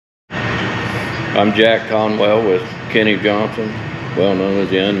I'm Jack Conwell with Kenny Johnson, well known as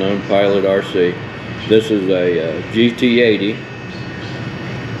the Unknown Pilot RC. This is a GT80,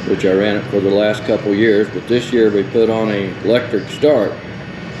 which I ran it for the last couple years, but this year we put on an electric start,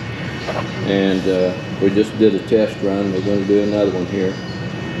 and we just did a test run. We're going to do another one here,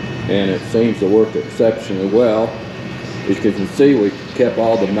 and it seems to work exceptionally well. As you can see, we kept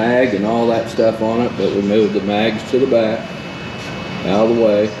all the mag and all that stuff on it, but we moved the mags to the back, out of the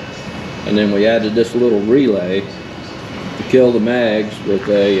way. And then we added this little relay to kill the mags with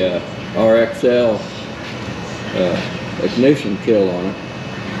a RXL ignition kill on it.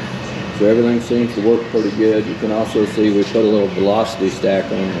 So everything seems to work pretty good. You can also see we put a little velocity stack on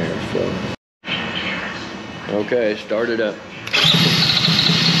there. So, okay, start it up.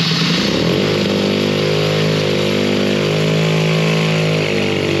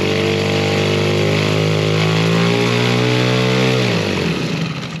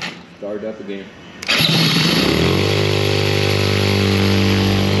 Start up again.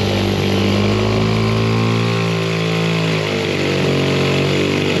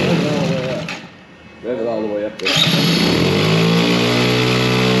 Rev it all the way up there.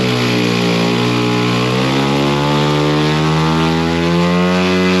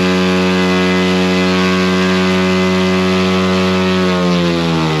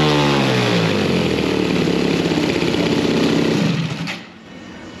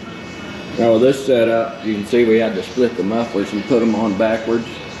 Now with this setup, you can see we had to split the mufflers and put them on backwards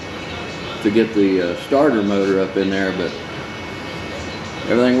to get the starter motor up in there, but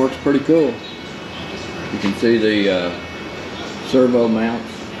everything works pretty cool. You can see the servo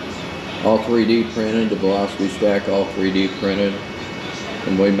mounts, all 3D printed, the velocity stack all 3D printed,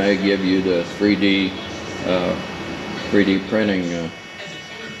 and we may give you the 3D printing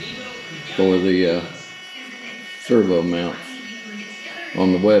for the servo mounts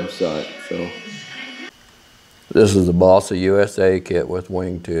on the website. So this is the Balsa USA kit with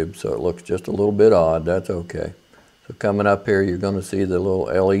wing tubes, so it looks just a little bit odd. That's okay. So coming up here, you're going to see the little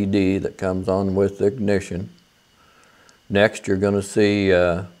LED that comes on with the ignition. Next, you're going to see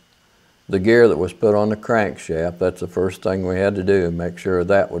the gear that was put on the crankshaft. That's the first thing we had to do, make sure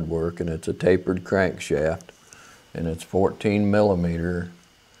that would work. And it's a tapered crankshaft, and it's 14 millimeter.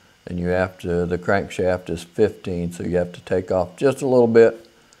 And you have to, the crankshaft is 15, so you have to take off just a little bit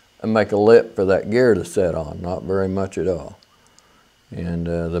and make a lip for that gear to set on, not very much at all. And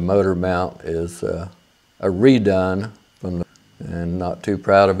the motor mount is a redone from the, and not too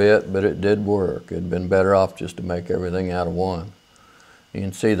proud of it, but it did work. It'd been better off just to make everything out of one. You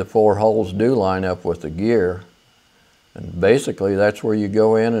can see the 4 holes do line up with the gear, and basically that's where you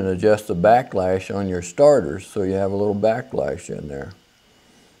go in and adjust the backlash on your starters, so you have a little backlash in there.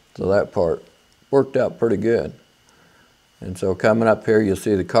 So that part worked out pretty good. And so coming up here, you'll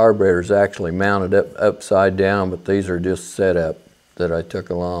see the carburetor is actually mounted upside down, but these are just set up that I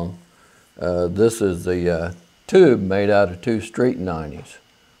took along. This is the tube made out of 2 street 90s.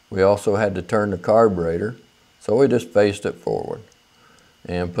 We also had to turn the carburetor, so we just faced it forward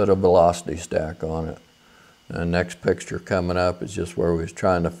and put a velocity stack on it. The next picture coming up is just where we was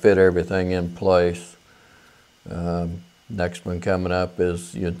trying to fit everything in place. Next one coming up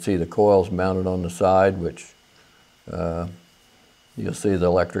is, you'll see the coils mounted on the side, which you'll see the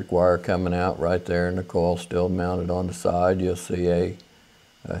electric wire coming out right there, and the coil still mounted on the side. You'll see a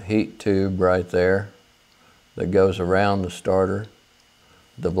heat tube right there that goes around the starter.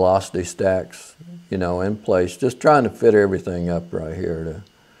 The velocity stacks, you know, in place. Just trying to fit everything up right here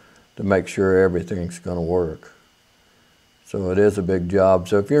to make sure everything's going to work. So it is a big job.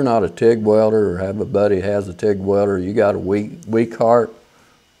 So if you're not a TIG welder or have a buddy who has a TIG welder, you got a weak heart,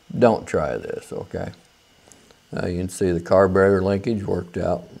 don't try this, okay? You can see the carburetor linkage worked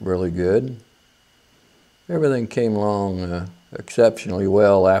out really good. Everything came along exceptionally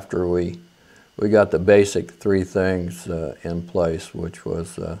well after we got the basic 3 things in place, which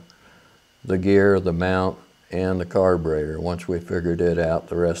was the gear, the mount, and the carburetor. Once we figured it out,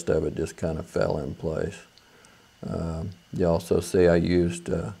 the rest of it just kind of fell in place. You also see I used,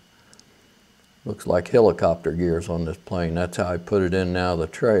 looks like helicopter gears on this plane. That's how I put it in now, the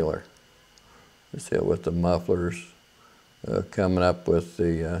trailer. You see it with the mufflers, coming up with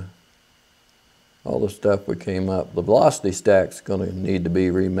the, all the stuff we came up. The velocity stack's going to need to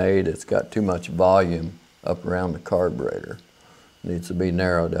be remade. It's got too much volume up around the carburetor. It needs to be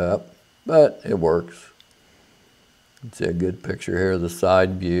narrowed up, but it works. You can see a good picture here of the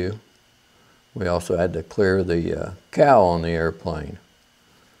side view. We also had to clear the cowl on the airplane.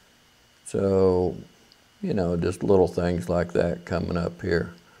 So, you know, just little things like that coming up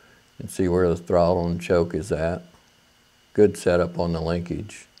here. You can see where the throttle and choke is at. Good setup on the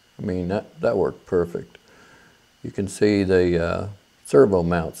linkage. I mean, that worked perfect. You can see the servo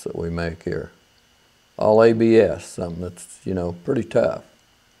mounts that we make here. All ABS, something that's, you know, pretty tough.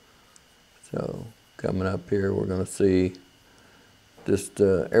 So coming up here, we're going to see just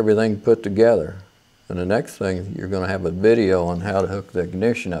everything put together. And the next thing, you're going to have a video on how to hook the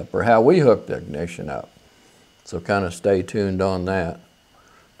ignition up, or how we hook the ignition up. So kind of stay tuned on that.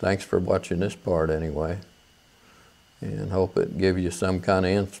 Thanks for watching this part anyway, and hope it gives you some kind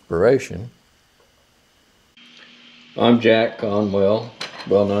of inspiration. I'm Jack Conwell,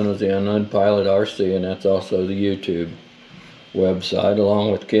 well known as the Unknown Pilot RC, and that's also the YouTube website,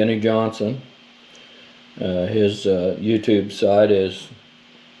 along with Kenny Johnson. His YouTube site is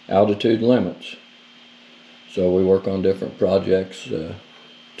Altitude Limits. So we work on different projects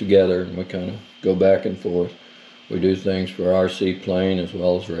together, and we kind of go back and forth. We do things for RC plane as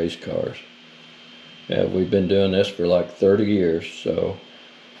well as race cars. We've been doing this for like 30 years, so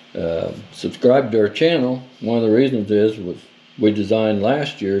subscribe to our channel. One of the reasons was we designed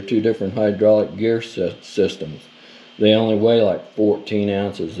last year 2 different hydraulic gear systems. They only weigh like 14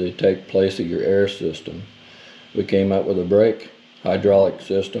 ounces. They take place of your air system. We came up with a brake hydraulic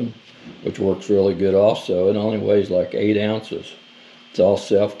system, which works really good also. It only weighs like 8 ounces. It's all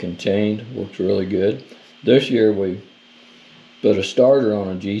self-contained, works really good. This year we put a starter on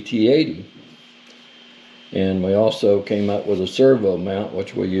a GT80, and we also came up with a servo mount,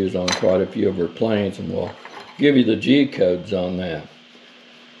 which we use on quite a few of our planes, and we'll give you the G codes on that.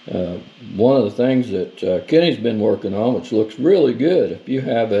 One of the things that Kenny's been working on, which looks really good, if you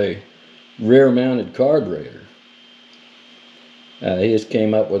have a rear mounted carburetor, he just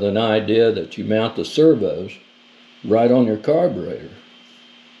came up with an idea that you mount the servos right on your carburetor.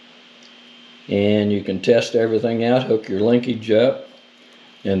 And you can test everything out, hook your linkage up,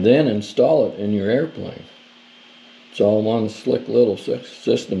 and then install it in your airplane. It's all one slick little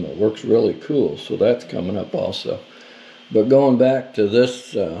system that works really cool, so that's coming up also. But going back to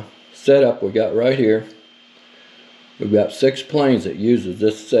this setup we got right here, we've got 6 planes that uses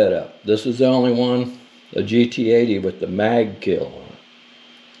this setup. This is the only one, a GT80 with the mag kill on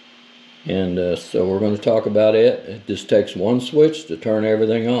it. And so we're going to talk about it. It just takes one switch to turn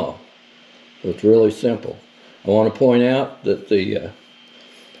everything off. So it's really simple. I want to point out that the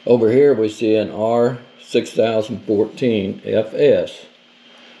over here we see an R6014 FS,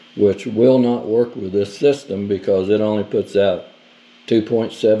 which will not work with this system because it only puts out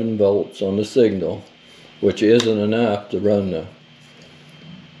 2.7 volts on the signal, which isn't enough to run the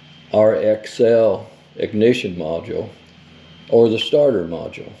RXL ignition module or the starter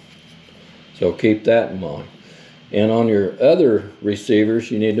module. So keep that in mind. And on your other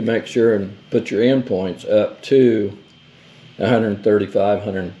receivers, you need to make sure and put your endpoints up to 135,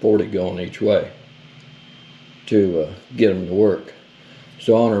 140 going each way to get them to work.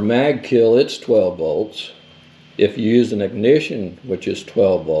 So on our mag kill, it's 12 volts. If you use an ignition, which is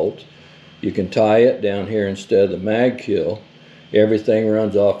 12 volts, you can tie it down here instead of the mag kill. Everything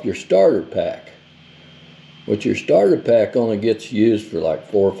runs off your starter pack, which your starter pack only gets used for like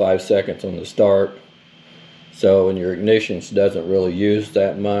 4 or 5 seconds on the start. So, and your ignition doesn't really use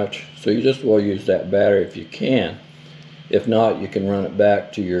that much. So you just will use that battery if you can. If not, you can run it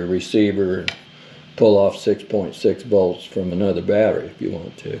back to your receiver and pull off 6.6 volts from another battery if you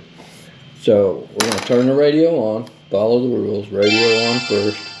want to. So we're going to turn the radio on, follow the rules, radio on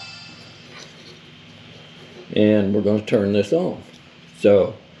first. And we're going to turn this on.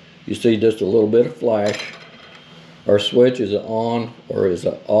 So you see just a little bit of flash. Our switch is on or is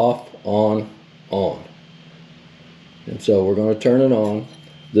off, on, on. And so we're going to turn it on.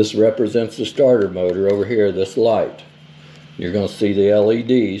 This represents the starter motor over here, this light. You're going to see the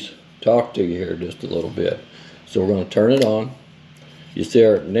LEDs talk to you here just a little bit. So we're going to turn it on. You see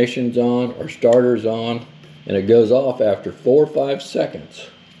our ignition's on, our starter's on, and it goes off after 4 or 5 seconds.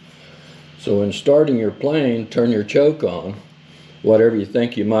 So when starting your plane, turn your choke on. Whatever you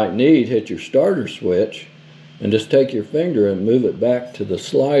think you might need, hit your starter switch, and just take your finger and move it back to the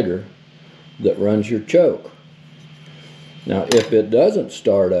slider that runs your choke. Now if it doesn't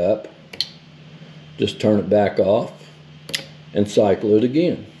start up, just turn it back off and cycle it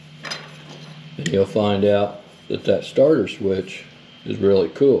again. And you'll find out that that starter switch is really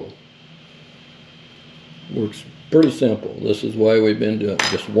cool. Works pretty simple. This is the way we've been doing it.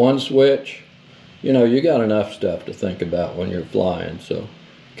 Just one switch. You know, you got enough stuff to think about when you're flying, so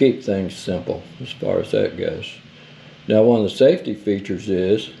keep things simple as far as that goes. Now one of the safety features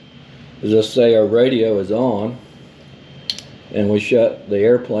is let's say our radio is on and we shut the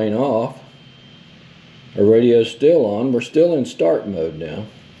airplane off. Our radio is still on. We're still in start mode now.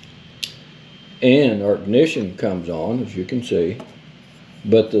 And our ignition comes on, as you can see.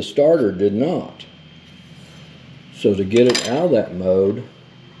 but the starter did not. So to get it out of that mode,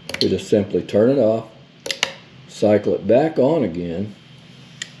 we just simply turn it off, cycle it back on again.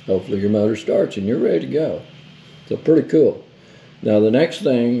 Hopefully your motor starts and you're ready to go. So pretty cool. Now the next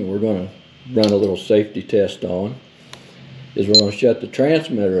thing we're going to run a little safety test on is we're going to shut the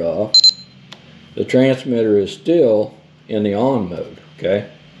transmitter off. The transmitter is still in the on mode,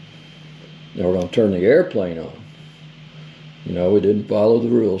 okay? Now we're going to turn the airplane on. You know, we didn't follow the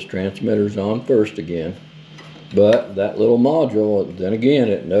rules. Transmitter's on first again. But that little module, then again,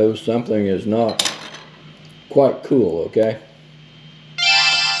 it knows something is not quite cool, okay?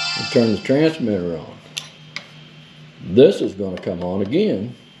 We'll turn the transmitter on. This is going to come on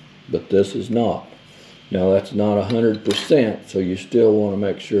again, but this is not. Now that's not 100%, so you still want to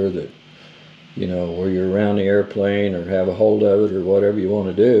make sure that, you know, where you're around the airplane or have a hold of it or whatever you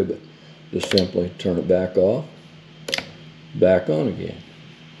want to do, but just simply turn it back off, back on again,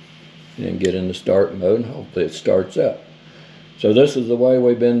 and then get into start mode and hopefully it starts up. So this is the way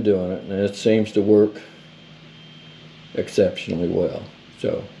we've been doing it, and it seems to work exceptionally well.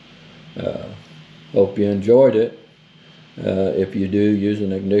 So hope you enjoyed it. If you do use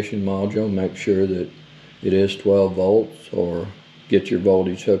an ignition module, make sure that it is 12 volts or get your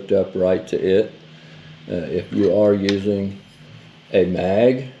voltage hooked up right to it. If you are using a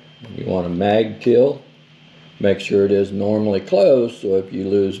mag, you want a mag kill, make sure it is normally closed, so if you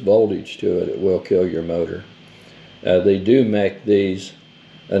lose voltage to it, it will kill your motor. They do make these,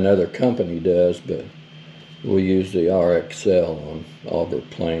 another company does, but we use the RXL on all of our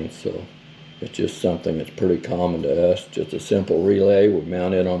planes, so it's just something that's pretty common to us. Just a simple relay. We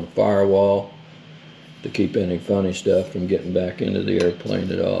mount it on the firewall to keep any funny stuff from getting back into the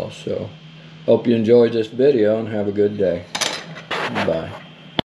airplane at all. So hope you enjoyed this video and have a good day. Bye.